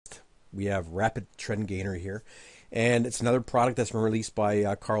We have Rapid Trend Gainer here, and it's another product that's been released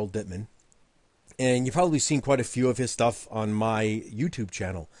by Carl Dittman. And you've probably seen quite a few of his stuff on my YouTube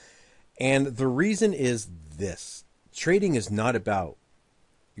channel. And the reason is this: trading is not about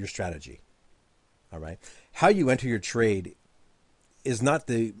your strategy. All right. How you enter your trade is not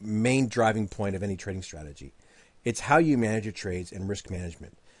the main driving point of any trading strategy. It's how you manage your trades and risk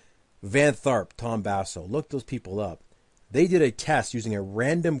management. Van Tharp, Tom Basso, look those people up. They did a test using a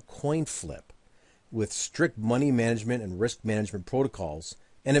random coin flip with strict money management and risk management protocols,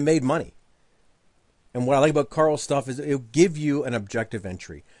 and it made money. And what I like about Carl's stuff is it'll give you an objective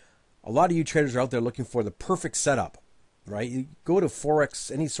entry. A lot of you traders are out there looking for the perfect setup, right? You go to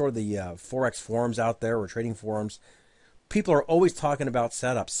Forex, any sort of the Forex forums out there or trading forums. People are always talking about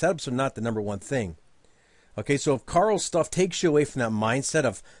setups. Setups are not the number one thing. Okay, so if Carl's stuff takes you away from that mindset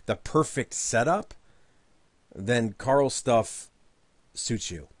of the perfect setup, then Carl's stuff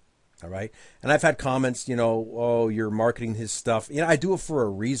suits you. All right. And I've had comments, oh, you're marketing his stuff. I do it for a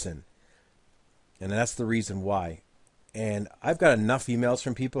reason. And that's the reason why. And I've got enough emails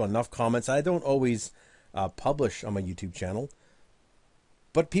from people, enough comments. I don't always publish on my YouTube channel.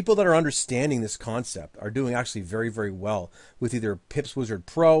 But people that are understanding this concept are doing actually very, very well with either Pips Wizard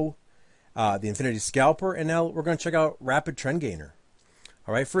Pro, the Infinity Scalper, and now we're going to check out Rapid Trend Gainer.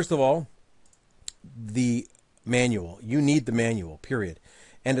 All right. First of all, the manual. You need the manual, period.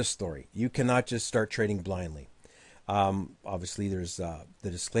 End of story. You cannot just start trading blindly. Obviously, there's the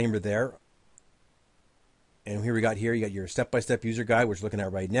disclaimer there. And here you got your step-by-step user guide, which we're looking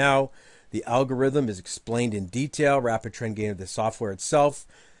at right now. The algorithm is explained in detail. Rapid Trend Gainer, the software itself,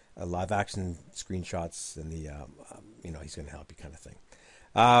 live action screenshots, and the he's going to help you kind of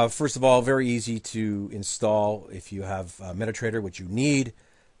thing. First of all, very easy to install if you have MetaTrader, which you need.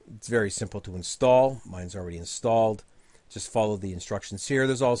 It's very simple to install. Mine's already installed. Just follow the instructions here.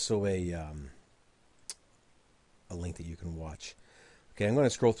 There's also a link that you can watch. Okay, I'm going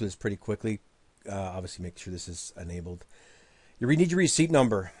to scroll through this pretty quickly. Obviously, make sure this is enabled. You need your receipt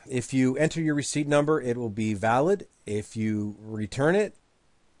number. If you enter your receipt number, it will be valid. If you return it,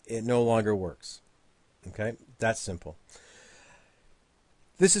 it no longer works. Okay, that's simple.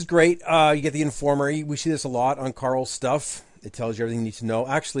 This is great. You get the informer. We see this a lot on Carl's stuff. It tells you everything you need to know.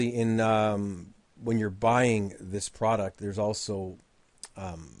 Actually, when you're buying this product, there's also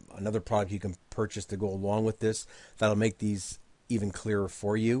another product you can purchase to go along with this that'll make these even clearer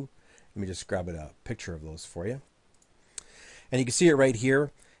for you. Let me just grab a picture of those for you. And you can see it right here.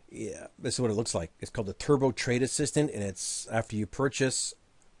 Yeah, this is what it looks like. It's called the Turbo Trade Assistant, and it's after you purchase,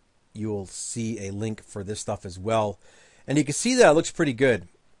 you will see a link for this stuff as well. And you can see that it looks pretty good.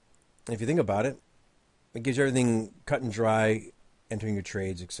 If you think about it, it gives you everything cut and dry, entering your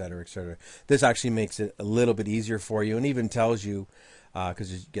trades, etc., etc. This actually makes it a little bit easier for you, and even tells you,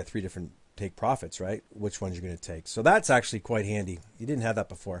 because you get 3 different take profits, right? Which ones you're going to take. So that's actually quite handy. You didn't have that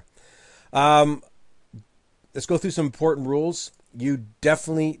before. Let's go through some important rules. You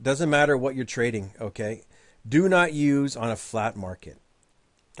definitely, doesn't matter what you're trading, okay? Do not use on a flat market.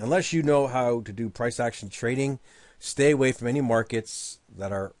 Unless you know how to do price action trading, stay away from any markets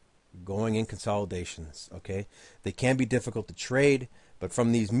that are going in consolidations, okay? They can be difficult to trade, but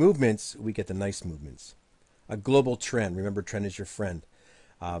from these movements, we get the nice movements. A global trend. Remember, trend is your friend.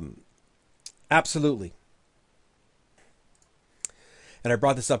 Absolutely. And I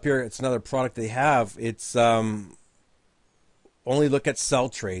brought this up here. It's another product they have. It's only look at sell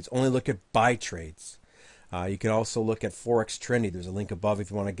trades, only look at buy trades. You can also look at Forex Trendy. There's a link above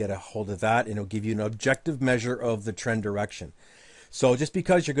if you want to get a hold of that, and it'll give you an objective measure of the trend direction. So just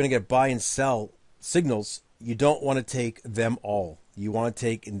because you're going to get buy and sell signals, you don't want to take them all. You want to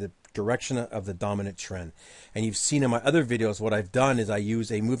take in the direction of the dominant trend. And you've seen in my other videos, what I've done is I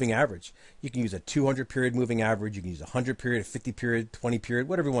use a moving average. You can use a 200 period moving average. You can use a 100 period, a 50 period, 20 period,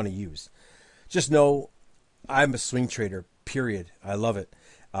 whatever you want to use. Just know I'm a swing trader, period. I love it.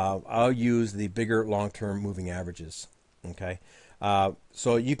 I'll use the bigger long-term moving averages. Okay.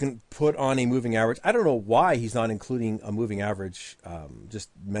 So you can put on a moving average. I don't know why he's not including a moving average. Just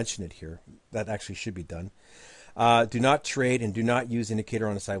mention it here. That actually should be done. Do not trade and do not use indicator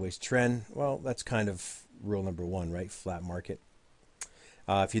on a sideways trend. Well, that's kind of rule number 1, right? Flat market.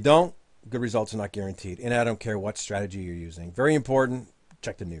 If you don't, good results are not guaranteed. And I don't care what strategy you're using. Very important.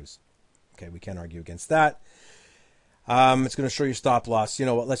 Check the news. Okay, we can't argue against that. It's going to show you stop loss. You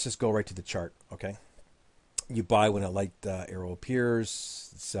know what? Let's just go right to the chart. Okay. You buy when a light arrow appears,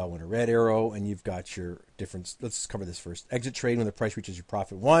 sell when a red arrow, and you've got your different. Let's cover this first. Exit trade when the price reaches your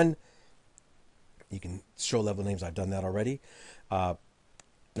profit 1. You can show level names. I've done that already.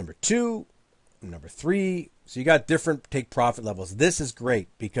 Number 2, number 3. So you got different take profit levels. This is great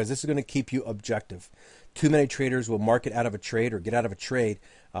because this is going to keep you objective. Too many traders will market out of a trade or get out of a trade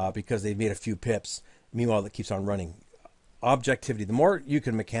because they've made a few pips. Meanwhile, it keeps on running. Objectivity. The more you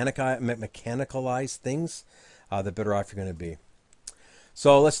can mechanicalize things, the better off you're going to be.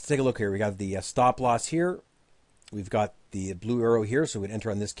 So let's take a look here. We got the stop loss here. We've got the blue arrow here, so we'd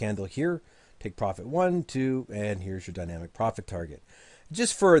enter on this candle here. Take profit 1, 2, and here's your dynamic profit target.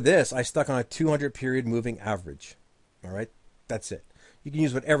 Just for this, I stuck on a 200 period moving average. All right, that's it. You can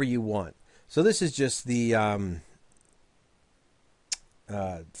use whatever you want. So this is just the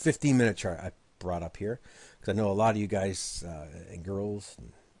 15-minute chart I brought up here because I know a lot of you guys and girls,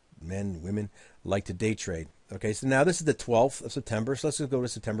 and men, women like to day trade. Okay, so now this is the 12th of September, so let's just go to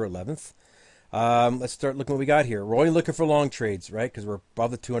September 11th. Let's start looking what we got here. We're only looking for long trades, right? Because we're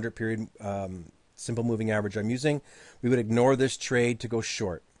above the 200 period simple moving average I'm using. We would ignore this trade to go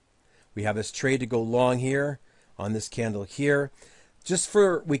short. We have this trade to go long here on this candle here. Just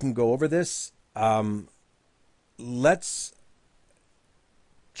for we can go over this, let's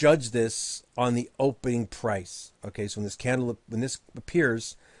judge this on the opening price. Okay, so when this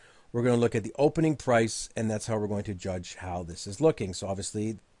appears, we're going to look at the opening price, and that's how we're going to judge how this is looking. So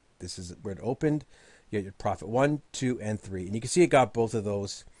obviously, this is where it opened. You get your profit 1, 2, and 3. And you can see it got both of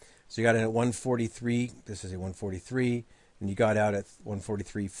those. So you got in at 143. This is a 143. And you got out at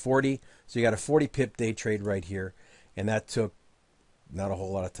 143.40. So you got a 40 pip day trade right here. And that took not a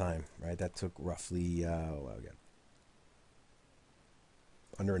whole lot of time, right? That took roughly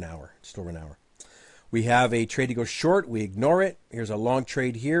under an hour, just over an hour. We have a trade to go short. We ignore it. Here's a long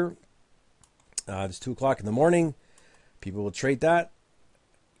trade here. It's 2 o'clock in the morning. People will trade that.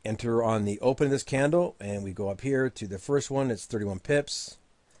 Enter on the open of this candle, and we go up here to the first one. It's 31 pips,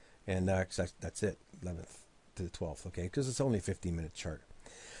 and that's it, 11th to the 12th, okay, because it's only a 15-minute chart.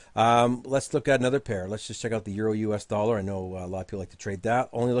 Let's look at another pair. Let's just check out the Euro US dollar. I know a lot of people like to trade that.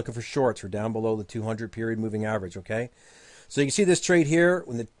 Only looking for shorts. We're down below the 200 period moving average, okay? So you can see this trade here.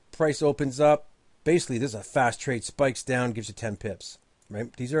 When the price opens up, basically this is a fast trade. Spikes down, gives you 10 pips,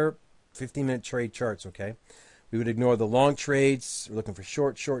 right? These are 15-minute trade charts, okay? We would ignore the long trades. We're looking for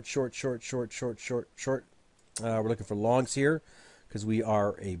short. We're looking for longs here because we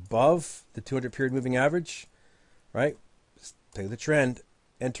are above the 200 period moving average, right? Just take the trend.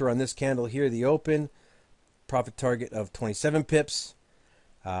 Enter on this candle here, the open. Profit target of 27 pips.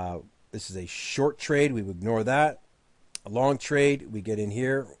 This is a short trade. We would ignore that. A long trade, we get in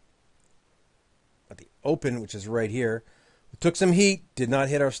here at the open, which is right here. We took some heat, did not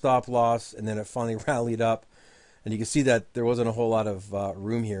hit our stop loss, and then it finally rallied up. And you can see that there wasn't a whole lot of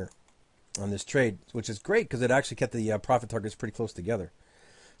room here on this trade, which is great because it actually kept the profit targets pretty close together.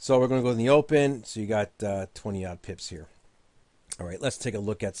 So we're going to go in the open. So you got 20 odd pips here. All right, let's take a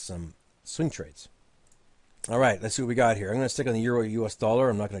look at some swing trades. All right, let's see what we got here. I'm going to stick on the Euro US dollar.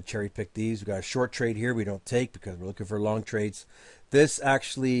 I'm not going to cherry pick these. We got a short trade here we don't take because we're looking for long trades. This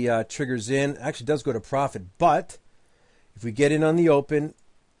actually triggers in, actually does go to profit, but if we get in on the open,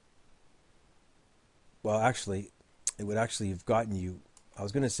 well, actually, it would actually have gotten you. I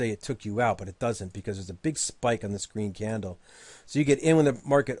was going to say it took you out, but it doesn't because there's a big spike on this green candle. So you get in when the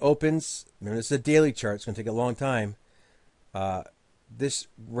market opens. Remember, this is a daily chart. It's going to take a long time. This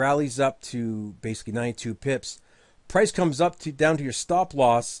rallies up to basically 92 pips. Price comes up to down to your stop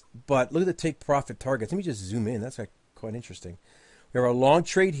loss, but look at the take profit targets. Let me just zoom in. That's quite interesting. We have our long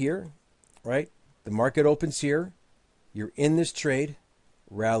trade here, right? The market opens here. You're in this trade,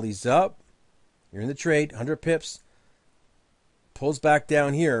 rallies up. You're in the trade, 100 pips, pulls back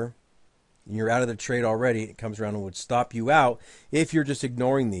down here, and you're out of the trade already. It comes around and would stop you out if you're just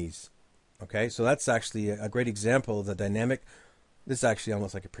ignoring these. Okay, so that's actually a great example of the dynamic. This is actually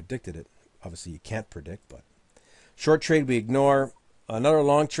almost like it predicted it. Obviously, you can't predict, but short trade we ignore. Another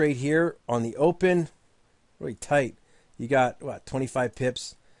long trade here on the open, really tight. You got, what, 25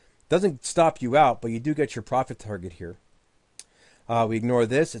 pips. Doesn't stop you out, but you do get your profit target here. We ignore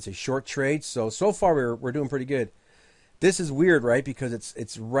this. It's a short trade. So far we're doing pretty good. This is weird, right? Because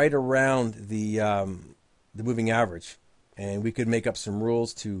it's right around the moving average, and we could make up some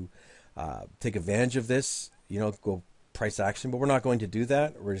rules to take advantage of this. You know, go price action, but we're not going to do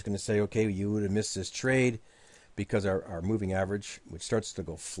that. We're just going to say, okay, you would have missed this trade because our moving average, which starts to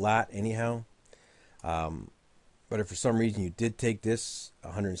go flat anyhow. But if for some reason you did take this,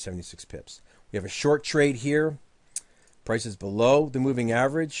 176 pips. We have a short trade here. Price is below the moving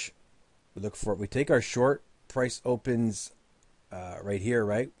average. We look for it. We take our short. Price opens right here,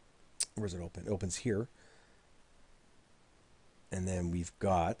 right? Where's it open? It opens here. And then we've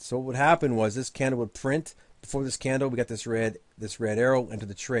got, so what would happen was this candle would print before this candle, we got this red arrow into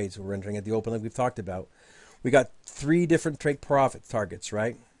the trade. So we're entering at the open like we've talked about. We got 3 different take profit targets,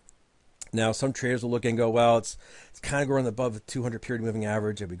 right? Now, some traders will look and go, well, it's kind of going above the 200 period moving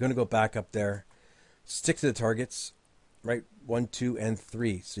average. Are we going to go back up there? Stick to the targets, right? 1, 2, and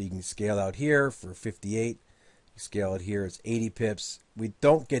 3. So you can scale out here for 58. You scale out here, it's 80 pips. We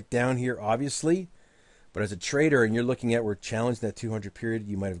don't get down here, obviously. But as a trader, and you're looking at, we're challenging that 200 period,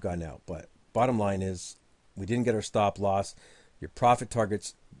 you might have gotten out. But bottom line is, we didn't get our stop loss. Your profit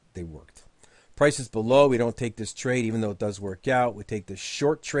targets, they worked. Prices below, we don't take this trade, even though it does work out. We take this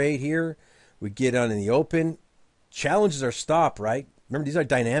short trade here. We get on in the open. Challenges our stop, right? Remember, these are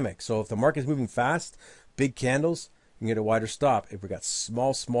dynamic. So if the market is moving fast, big candles, you can get a wider stop. If we got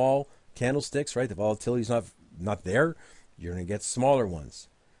small candlesticks, right, the volatility is not there, you're going to get smaller ones.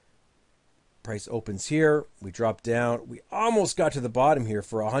 Price opens here. We drop down. We almost got to the bottom here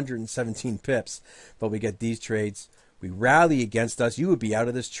for 117 pips, but we get these trades. We rally against us. You would be out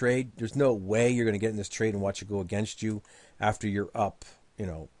of this trade. There's no way you're going to get in this trade and watch it go against you after you're up.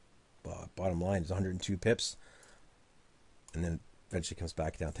 Bottom line is 102 pips, and then eventually comes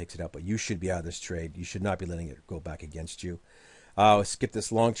back down, takes it out. But you should be out of this trade. You should not be letting it go back against you. Skip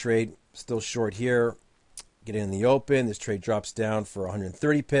this long trade. Still short here. Get in the open. This trade drops down for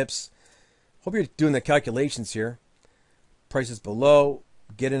 130 pips. Hope you're doing the calculations here. Prices below.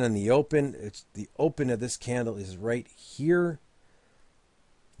 Get in on the open. It's the open of this candle is right here.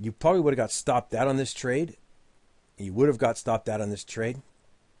 You probably would have got stopped out on this trade. You would have got stopped out on this trade.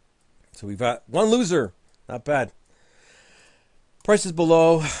 So we've got one loser. Not bad. Prices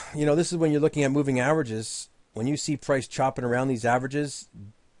below. This is when you're looking at moving averages. When you see price chopping around these averages,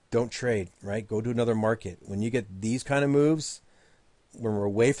 don't trade, right? Go to another market. When you get these kind of moves, when we're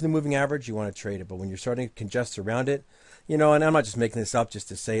away from the moving average, you want to trade it. But when you're starting to congest around it, and I'm not just making this up just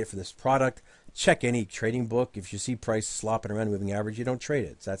to say it for this product. Check any trading book. If you see price slopping around the moving average, you don't trade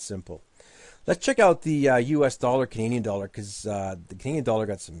it. It's that simple. Let's check out the U.S. dollar, Canadian dollar, because the Canadian dollar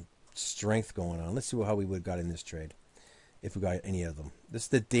got some strength going on. Let's see how we would have got in this trade if we got any of them. This is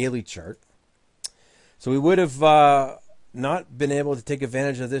the daily chart. So we would have not been able to take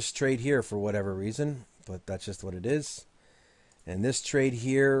advantage of this trade here for whatever reason, but that's just what it is. And this trade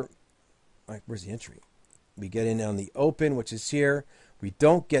here, where's the entry? We get in on the open, which is here. We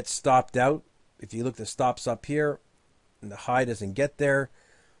don't get stopped out. If you look, the stops up here, and the high doesn't get there.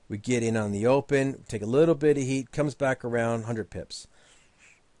 We get in on the open, take a little bit of heat, comes back around 100 pips.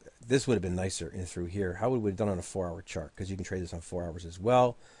 This would have been nicer in through here. How would we have done on a 4-hour chart? Because you can trade this on 4 hours as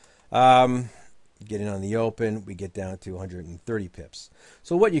well. Get in on the open, we get down to 130 pips.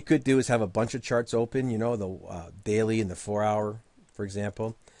 So what you could do is have a bunch of charts open, the daily and the 4-hour, for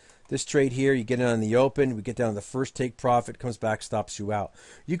example. This trade here, you get in on the open, we get down to the first take profit, comes back, stops you out.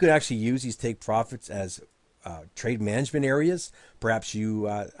 You could actually use these take profits as trade management areas. Perhaps you,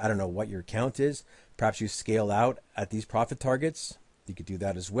 I don't know what your account is, perhaps you scale out at these profit targets. You could do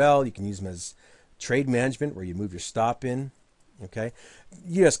that as well. You can use them as trade management where you move your stop in. Okay,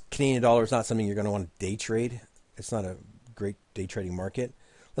 U.S. Canadian dollar is not something you're going to want to day trade. It's not a great day trading market.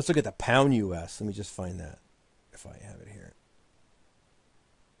 Let's look at the pound U.S. Let me just find that if I have it here.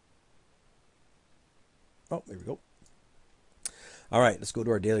 Oh, there we go. All right, let's go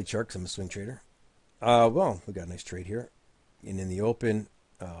to our daily chart because I'm a swing trader. Well, we got a nice trade here. And in the open,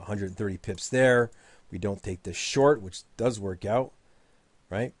 130 pips there. We don't take this short, which does work out,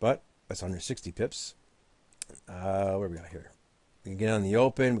 right? But that's 160 pips. What do we got here? We can get on the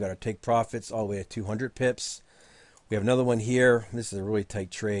open. We got our take profits all the way at 200 pips. We have another one here. This is a really tight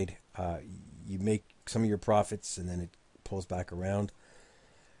trade. You make some of your profits and then it pulls back around.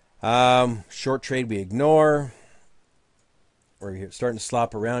 Short trade we ignore. We're starting to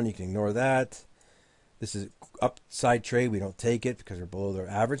slop around. You can ignore that. This is upside trade. We don't take it because we're below their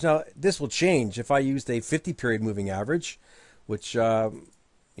average. Now, this will change if I used a 50-period moving average, which,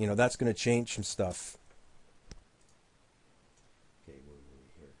 that's going to change some stuff. Okay, where are we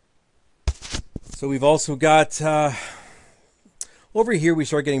here? So we've also got, over here, we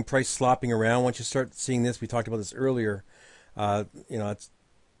start getting price slopping around. Once you start seeing this, we talked about this earlier, that's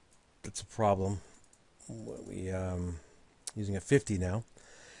a problem. We using a 50 now.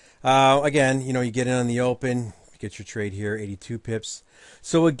 Again, you get in on the open, you get your trade here, 82 pips.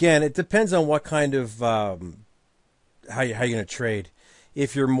 So again, it depends on what kind of how you're going to trade.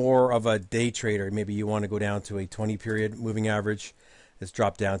 If you're more of a day trader, maybe you want to go down to a 20-period moving average. Let's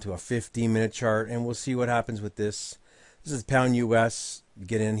drop down to a 15-minute chart, and we'll see what happens with this. This is pound US. You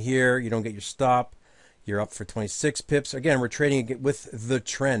get in here, you don't get your stop. You're up for 26 pips. Again, we're trading with the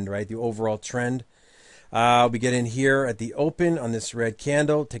trend, right? The overall trend. We get in here at the open on this red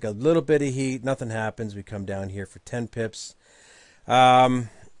candle, take a little bit of heat, nothing happens. We come down here for 10 pips.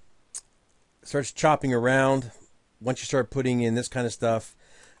 Starts chopping around. Once you start putting in this kind of stuff,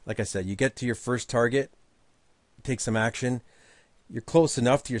 like I said, you get to your first target, take some action. You're close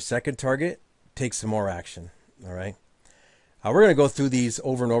enough to your second target, take some more action. All right. We're going to go through these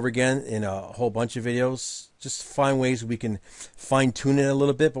over and over again in a whole bunch of videos. Just find ways we can fine tune it a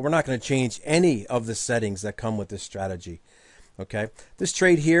little bit, but we're not going to change any of the settings that come with this strategy. Okay. This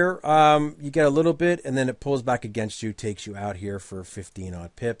trade here, you get a little bit and then it pulls back against you, takes you out here for 15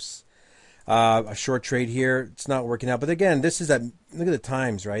 odd pips. A short trade here, it's not working out. But again, this is at, look at the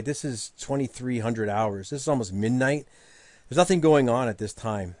times, right? This is 2300 hours. This is almost midnight. There's nothing going on at this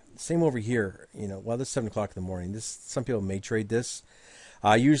time. Same over here, well, this is 7 o'clock in the morning. Some people may trade this.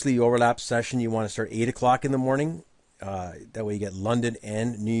 Usually overlap session, you want to start 8 o'clock in the morning. That way you get London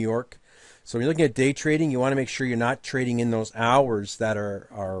and New York. So when you're looking at day trading, you want to make sure you're not trading in those hours that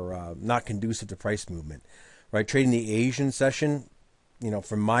are not conducive to price movement. Right? Trading the Asian session,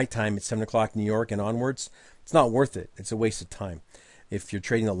 from my time, it's 7 o'clock New York and onwards. It's not worth it. It's a waste of time. If you're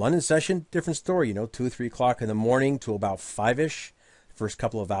trading the London session, different story. 2 or 3 o'clock in the morning to about 5-ish. First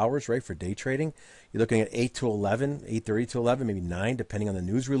couple of hours, right, for day trading. You're looking at 8 to 11, 8:30 to 11, maybe 9, depending on the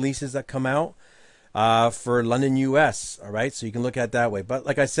news releases that come out for London, U.S. All right, so you can look at it that way. But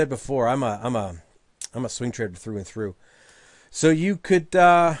like I said before, I'm a swing trader through and through. So you could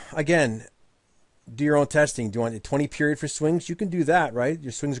again do your own testing. Do you want a 20 period for swings? You can do that, right?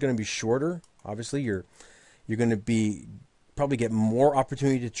 Your swings are going to be shorter. Obviously, you're going to probably get more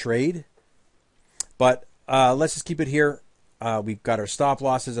opportunity to trade. But let's just keep it here. We've got our stop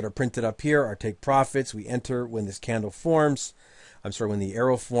losses that are printed up here, our take profits. We enter when this candle forms. When the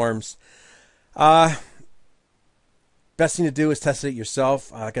arrow forms. Best thing to do is test it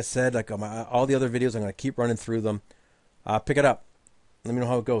yourself. Like I said, like all the other videos, I'm going to keep running through them. Pick it up. Let me know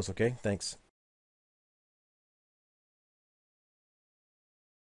how it goes, okay? Thanks.